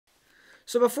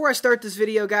So before I start this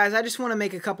video, guys, I just want to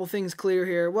make a couple things clear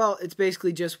here. Well, it's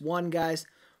basically just one, guys.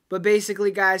 But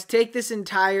basically, guys, take this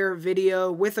entire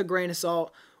video with a grain of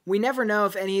salt. We never know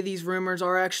if any of these rumors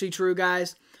are actually true,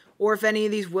 guys, or if any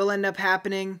of these will end up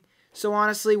happening. So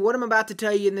honestly, what I'm about to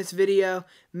tell you in this video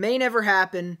may never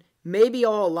happen, may be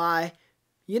all a lie.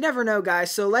 You never know,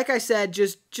 guys. So like I said,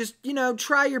 just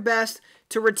try your best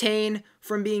to retain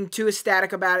from being too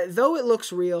ecstatic about it. Though it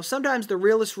looks real, sometimes the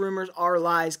realest rumors are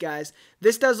lies, guys.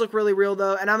 This does look really real,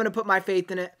 though, and I'm going to put my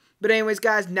faith in it. But anyways,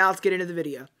 guys, now let's get into the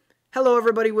video. Hello,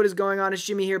 everybody. What is going on? It's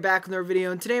Jimmy here, back with another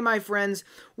video. And today, my friends,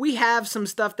 we have some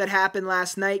stuff that happened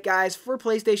last night, guys, for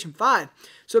PlayStation 5.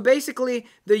 So basically,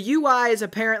 the UI is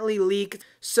apparently leaked.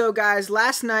 So, guys,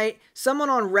 last night, someone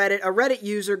on Reddit, a Reddit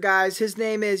user, guys, his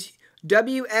name is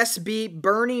WSB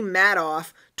Bernie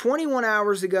Madoff, 21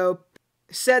 hours ago,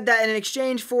 said that in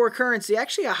exchange for currency,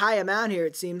 actually a high amount here,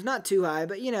 it seems, not too high,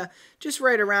 but, just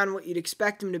right around what you'd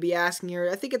expect him to be asking here.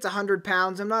 I think it's 100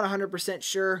 pounds. I'm not 100%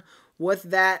 sure what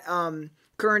that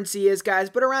currency is, guys,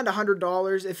 but around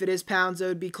 $100. If it is pounds, it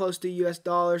would be close to US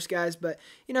dollars, guys, but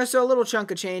so a little chunk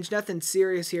of change, nothing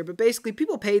serious here. But basically,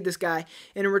 people paid this guy,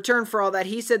 and in return for all that,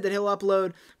 he said that he'll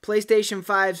upload PlayStation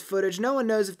 5's footage. No one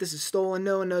knows if this is stolen,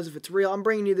 no one knows if it's real. I'm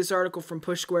bringing you this article from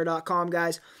pushsquare.com,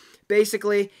 guys.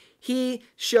 Basically, he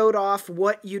showed off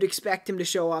what you'd expect him to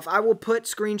show off. I will put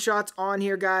screenshots on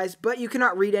here, guys, but you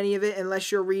cannot read any of it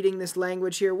unless you're reading this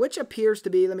language here, which appears to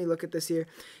be, let me look at this here.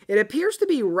 It appears to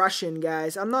be Russian,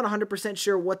 guys. I'm not 100%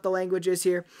 sure what the language is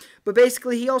here, but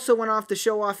basically he also went off to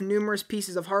show off numerous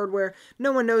pieces of hardware.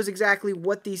 No one knows exactly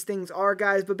what these things are,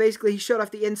 guys, but basically he showed off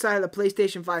the inside of the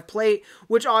PlayStation 5 plate,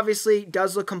 which obviously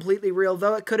does look completely real,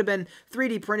 though it could have been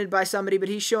 3D printed by somebody, but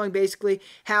he's showing basically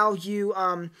how you,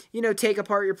 take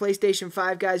apart your PlayStation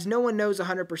 5, guys. No one knows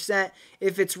 100%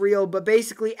 if it's real, but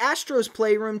basically Astro's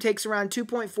Playroom takes around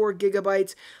 2.4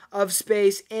 gigabytes of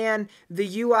space, and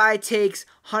the UI takes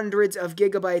hundreds of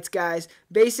gigabytes, guys.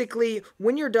 Basically,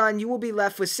 when you're done, you will be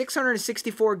left with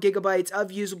 664 gigabytes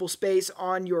of usable space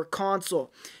on your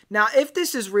console. Now, if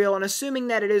this is real, and assuming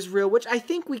that it is real, which I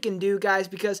think we can do, guys,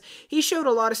 because he showed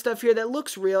a lot of stuff here that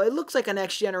looks real. It looks like a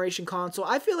next-generation console.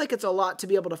 I feel like it's a lot to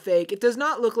be able to fake. It does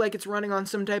not look like it's running on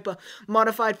some type of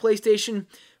modified PlayStation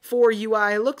 4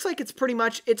 UI. It looks like it's pretty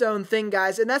much its own thing,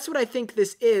 guys, and that's what I think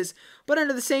this is. But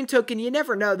under the same token, you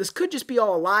never know. This could just be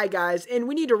all a lie, guys, and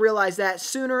we need to realize that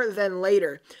sooner than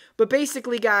later. But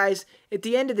basically, guys, at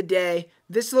the end of the day,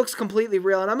 this looks completely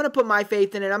real, and I'm going to put my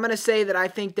faith in it. I'm going to say that I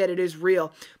think that it is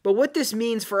real. But what this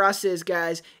means for us is,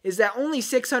 guys, is that only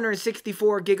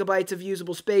 664 gigabytes of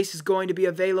usable space is going to be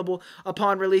available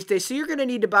upon release day. So you're going to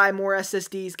need to buy more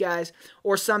SSDs, guys,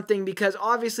 or something, because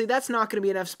obviously that's not going to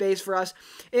be enough space for us.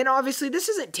 And obviously this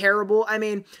isn't terrible. I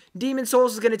mean, Demon's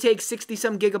Souls is going to take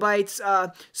 60-some gigabytes.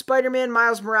 Spider-Man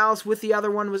Miles Morales with the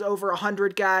other one was over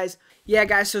 100, guys. Yeah,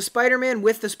 guys, so Spider-Man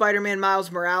with the Spider-Man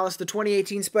Miles Morales, the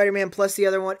 2018 Spider-Man plus the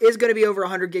other one, is going to be over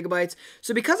 100 gigabytes.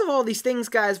 So because of all these things,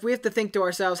 guys, we have to think to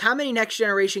ourselves, how many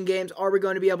next-generation games are we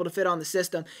going to be able to fit on the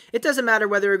system? It doesn't matter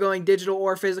whether we're going digital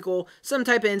or physical, some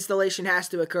type of installation has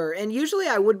to occur. And usually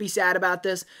I would be sad about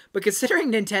this, but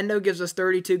considering Nintendo gives us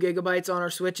 32 gigabytes on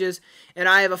our Switches, and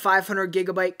I have a 500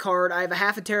 gigabyte card, I have a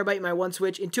half a terabyte in my one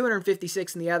Switch, and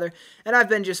 256 in the other, and I've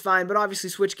been just fine. But obviously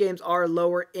Switch games are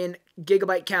lower in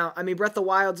gigabyte count. I mean, Breath of the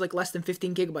Wild's like less than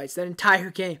 15 gigabytes, that entire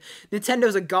game.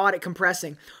 Nintendo's a god at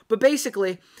compressing. But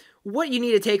basically, what you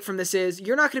need to take from this is,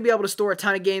 you're not going to be able to store a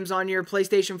ton of games on your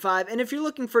PlayStation 5, and if you're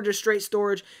looking for just straight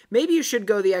storage, maybe you should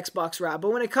go the Xbox route.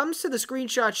 But when it comes to the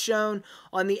screenshots shown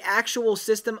on the actual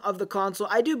system of the console,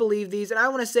 I do believe these, and I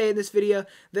want to say in this video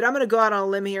that I'm going to go out on a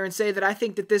limb here and say that I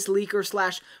think that this leaker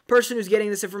slash person who's getting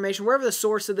this information, wherever the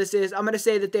source of this is, I'm going to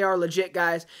say that they are legit,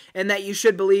 guys, and that you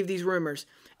should believe these rumors.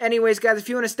 Anyways, guys, if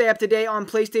you want to stay up to date on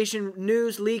PlayStation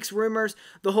news, leaks, rumors,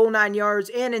 the whole 9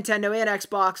 yards, and Nintendo and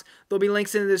Xbox, there'll be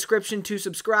links in the description to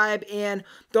subscribe. And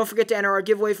don't forget to enter our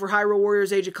giveaway for Hyrule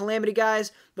Warriors Age of Calamity,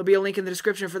 guys. There'll be a link in the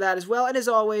description for that as well. And as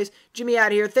always, Jimmy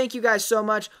out here. Thank you guys so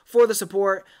much for the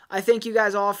support. I thank you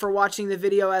guys all for watching the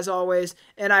video as always.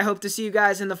 And I hope to see you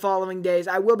guys in the following days.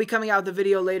 I will be coming out with a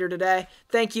video later today.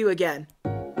 Thank you again.